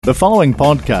The following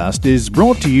podcast is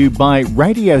brought to you by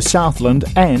Radio Southland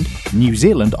and New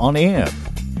Zealand On Air.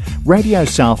 Radio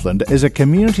Southland is a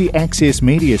community access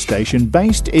media station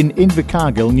based in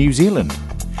Invercargill, New Zealand.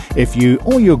 If you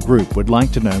or your group would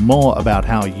like to know more about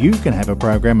how you can have a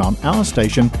program on our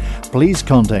station, please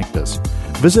contact us.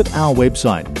 Visit our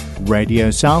website,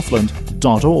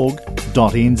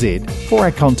 radiosouthland.org.nz, for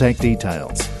our contact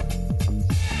details.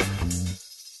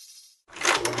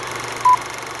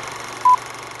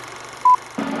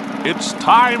 It's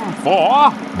time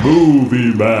for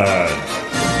Movie Man.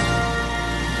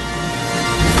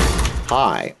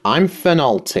 Hi, I'm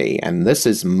Finalty, and this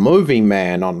is Movie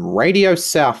Man on Radio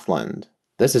Southland.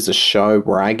 This is a show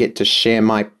where I get to share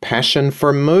my passion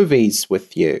for movies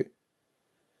with you.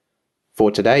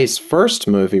 For today's first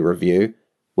movie review,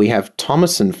 we have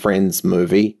Thomas and Friends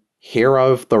movie,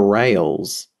 Hero of the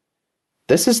Rails.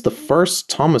 This is the first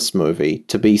Thomas movie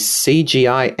to be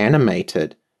CGI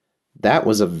animated. That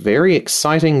was a very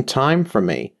exciting time for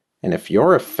me, and if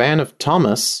you're a fan of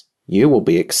Thomas, you will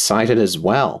be excited as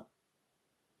well.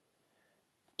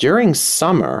 During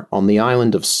summer on the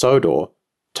island of Sodor,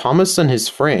 Thomas and his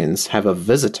friends have a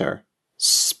visitor,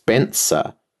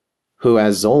 Spencer, who,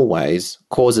 as always,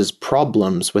 causes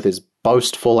problems with his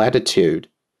boastful attitude.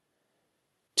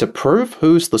 To prove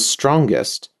who's the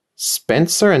strongest,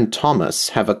 Spencer and Thomas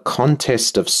have a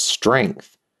contest of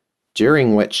strength,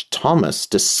 during which Thomas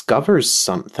discovers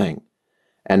something,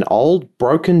 an old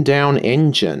broken-down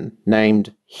engine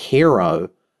named Hero,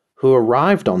 who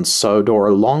arrived on Sodor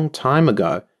a long time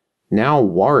ago, now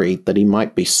worried that he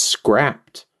might be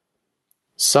scrapped.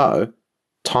 So,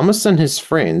 Thomas and his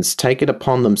friends take it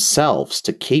upon themselves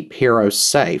to keep Hero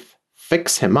safe,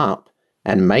 fix him up,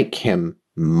 and make him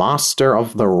master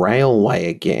of the railway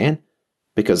again,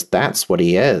 because that's what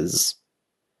he is.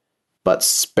 But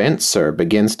Spencer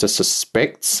begins to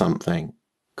suspect something.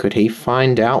 Could he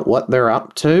find out what they're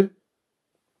up to?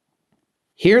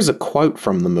 Here's a quote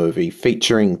from the movie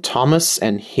featuring Thomas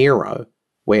and Hero,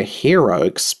 where Hero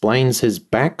explains his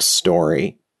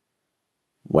backstory.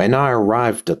 When I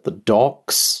arrived at the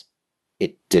docks,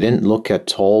 it didn't look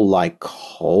at all like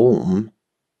home.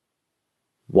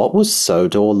 What was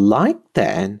Sodor like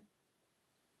then?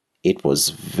 It was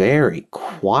very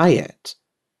quiet.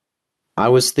 I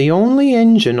was the only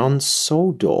engine on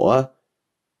Sodor.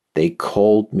 They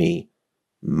called me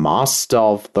Master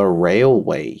of the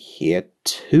Railway here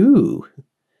too.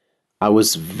 I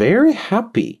was very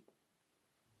happy.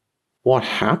 What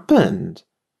happened?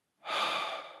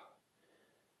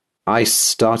 I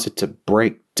started to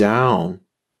break down.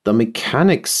 The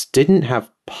mechanics didn't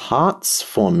have parts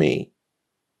for me.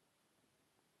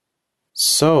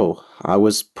 So I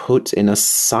was put in a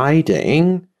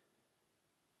siding.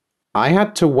 I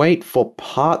had to wait for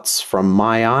parts from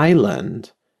my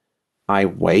island. I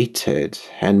waited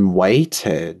and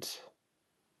waited.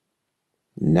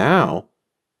 Now,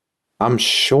 I'm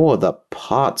sure the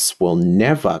parts will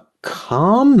never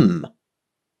come.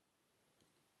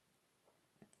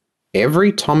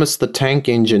 Every Thomas the Tank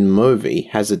Engine movie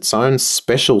has its own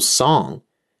special song,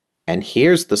 and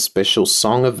here's the special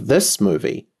song of this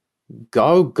movie.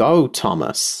 Go, go,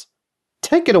 Thomas.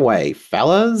 Take it away,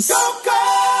 fellas. Go, go!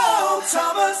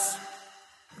 Thomas,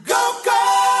 go,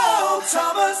 go,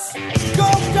 Thomas,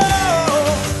 go, go,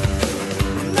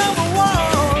 number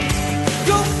one,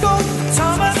 go, go,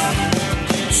 Thomas,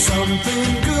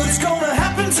 something good's gonna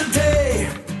happen today,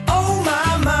 oh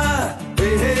my,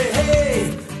 hey, hey,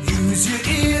 hey, use your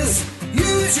ears,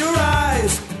 use your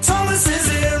eyes, Thomas is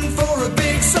in for a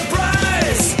big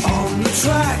surprise, on the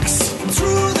tracks,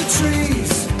 through the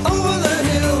trees, over the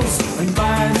hills, and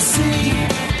by the sea,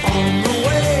 on the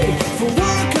way, for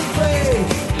work and play,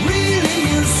 really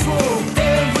useful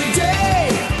every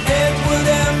day. Edward,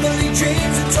 Emily,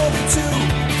 James are talking to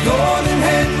Gordon,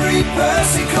 Henry,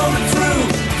 Percy coming through.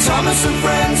 Thomas and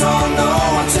friends all know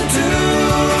what to do.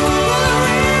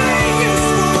 Really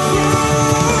useful crew.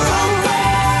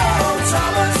 Oh,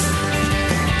 Thomas,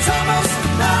 Thomas,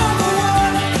 number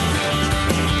one.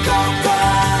 Go, go,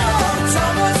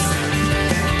 Thomas,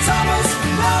 Thomas,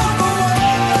 number one.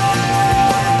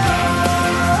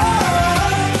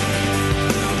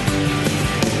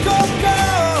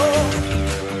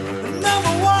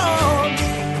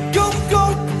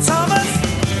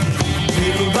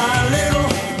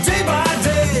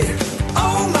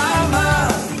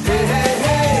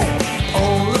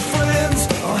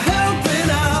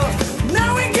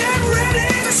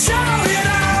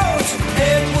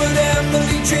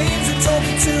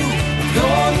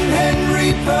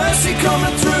 Percy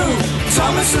coming through.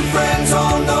 Thomas and friends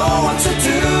all know what to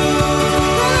do.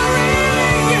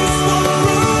 Really useful crew.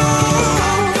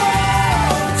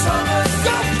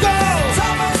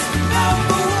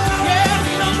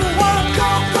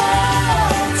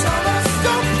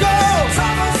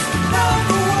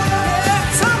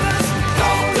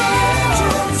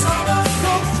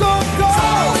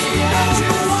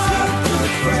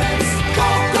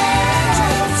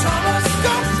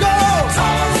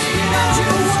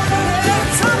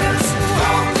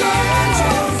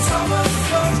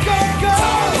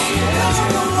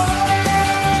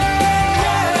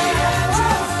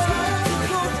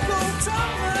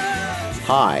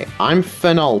 Hi, I'm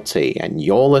Finolti, and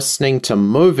you're listening to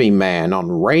Movie Man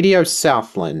on Radio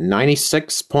Southland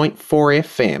 96.4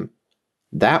 FM.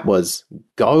 That was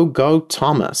Go Go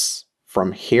Thomas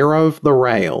from Hero of the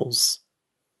Rails.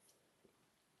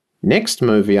 Next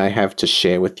movie I have to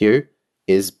share with you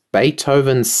is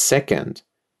Beethoven's Second,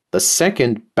 the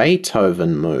second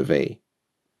Beethoven movie.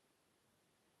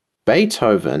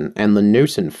 Beethoven and the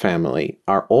Newton family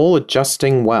are all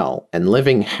adjusting well and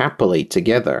living happily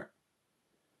together.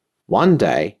 One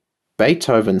day,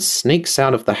 Beethoven sneaks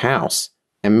out of the house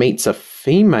and meets a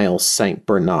female Saint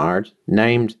Bernard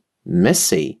named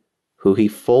Missy, who he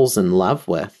falls in love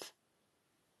with.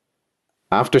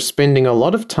 After spending a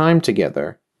lot of time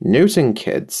together, Newton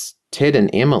kids, Ted and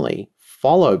Emily,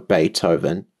 follow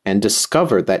Beethoven and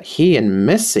discover that he and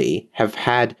Missy have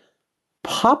had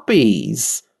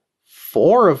puppies.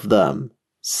 4 of them.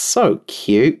 So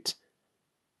cute.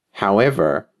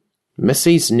 However,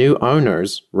 Missy's new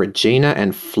owners, Regina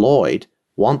and Floyd,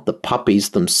 want the puppies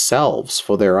themselves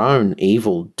for their own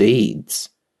evil deeds.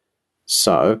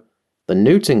 So, the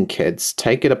Newton kids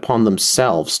take it upon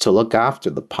themselves to look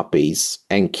after the puppies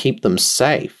and keep them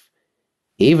safe,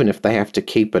 even if they have to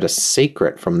keep it a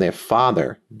secret from their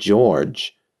father,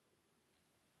 George.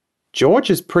 George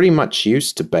is pretty much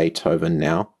used to Beethoven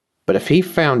now, but if he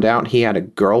found out he had a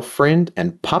girlfriend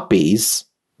and puppies,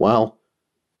 well,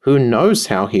 who knows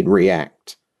how he'd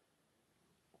react.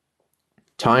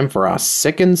 Time for our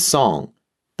second song,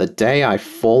 The Day I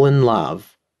Fall in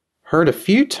Love, heard a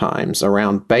few times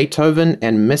around Beethoven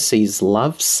and Missy's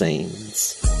love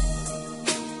scenes.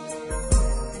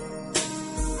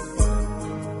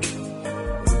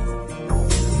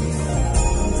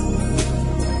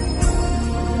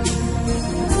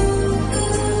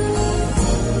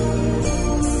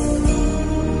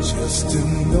 Just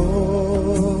an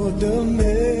ordinary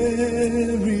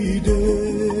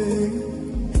day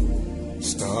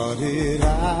started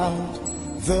out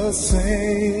the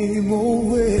same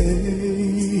old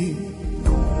way.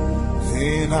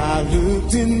 Then I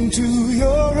looked into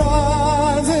your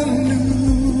eyes and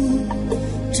knew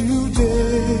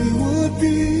today would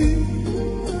be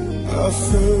a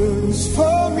first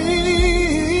for me.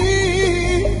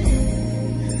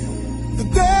 The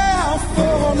day I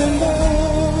fall in love.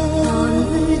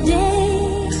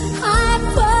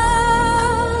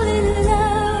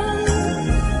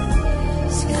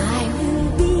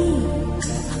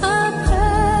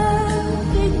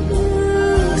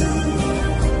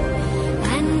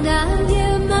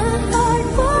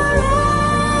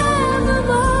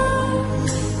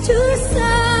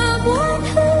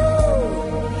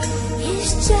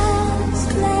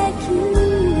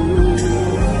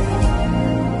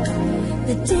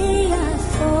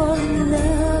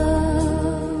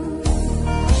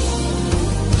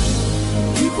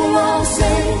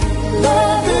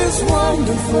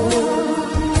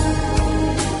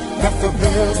 That the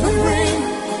bells will ring,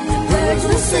 the birds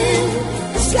will sing,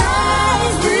 the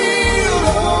skies will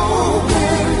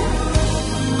open.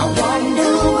 I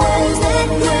wonder where's that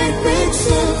great big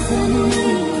symphony?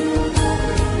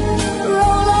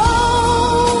 Roll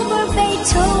over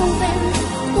Beethoven,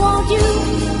 won't you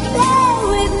bear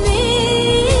with me?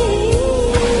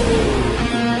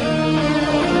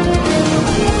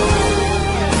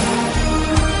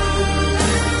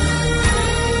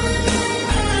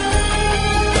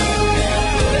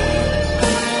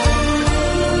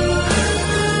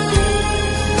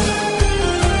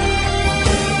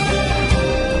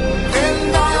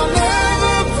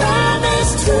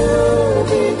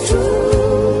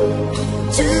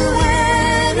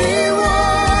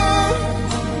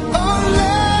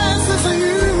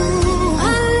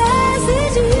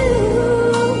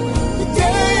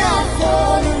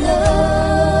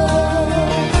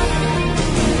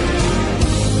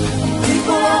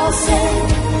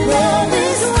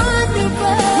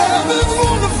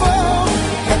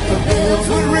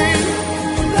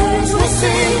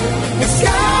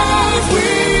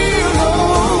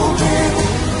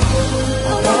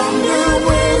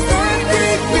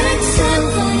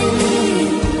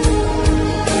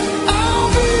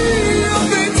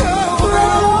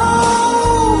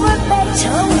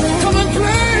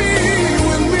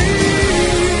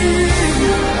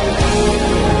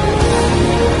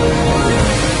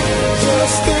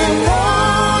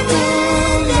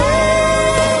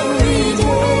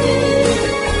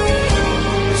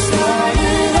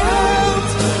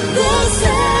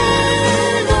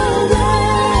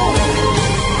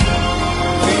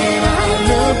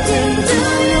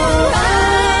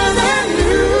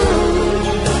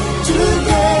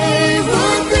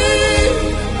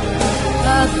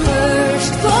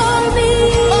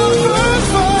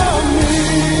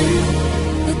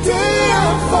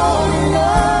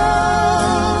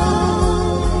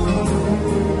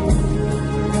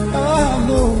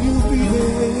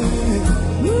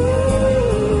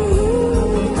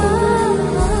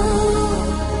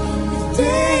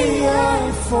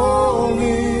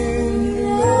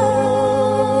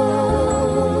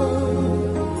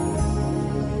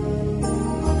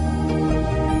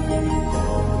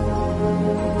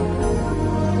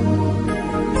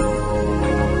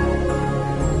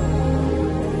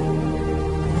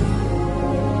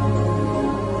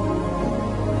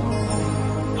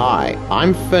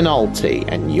 I'm Finalty,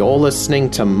 and you're listening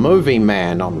to Movie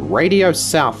Man on Radio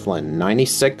Southland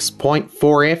 96.4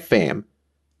 FM.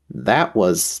 That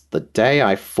was The Day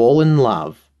I Fall in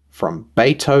Love from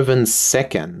Beethoven's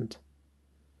Second.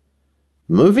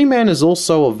 Movie Man is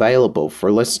also available for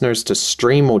listeners to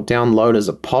stream or download as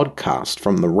a podcast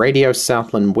from the Radio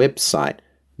Southland website,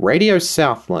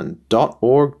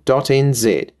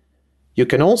 radiosouthland.org.nz. You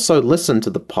can also listen to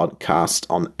the podcast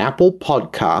on Apple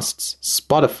Podcasts,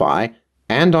 Spotify,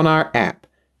 and on our app,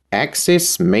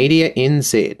 Access Media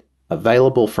NZ,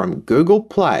 available from Google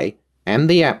Play and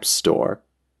the App Store.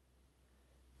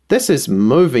 This is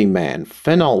Movie Man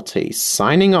Finalty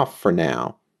signing off for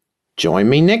now. Join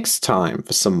me next time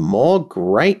for some more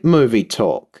great movie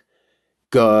talk.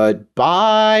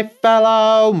 Goodbye,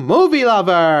 fellow movie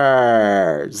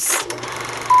lovers!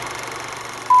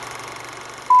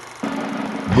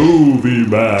 Movie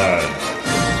Man.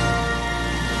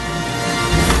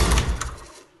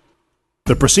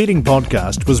 The preceding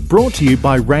podcast was brought to you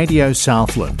by Radio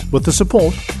Southland with the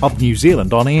support of New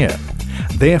Zealand On Air.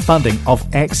 Their funding of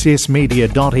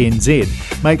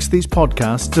accessmedia.nz makes these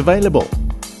podcasts available.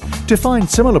 To find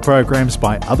similar programs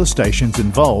by other stations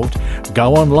involved,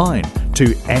 go online to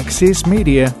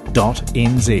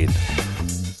accessmedia.nz.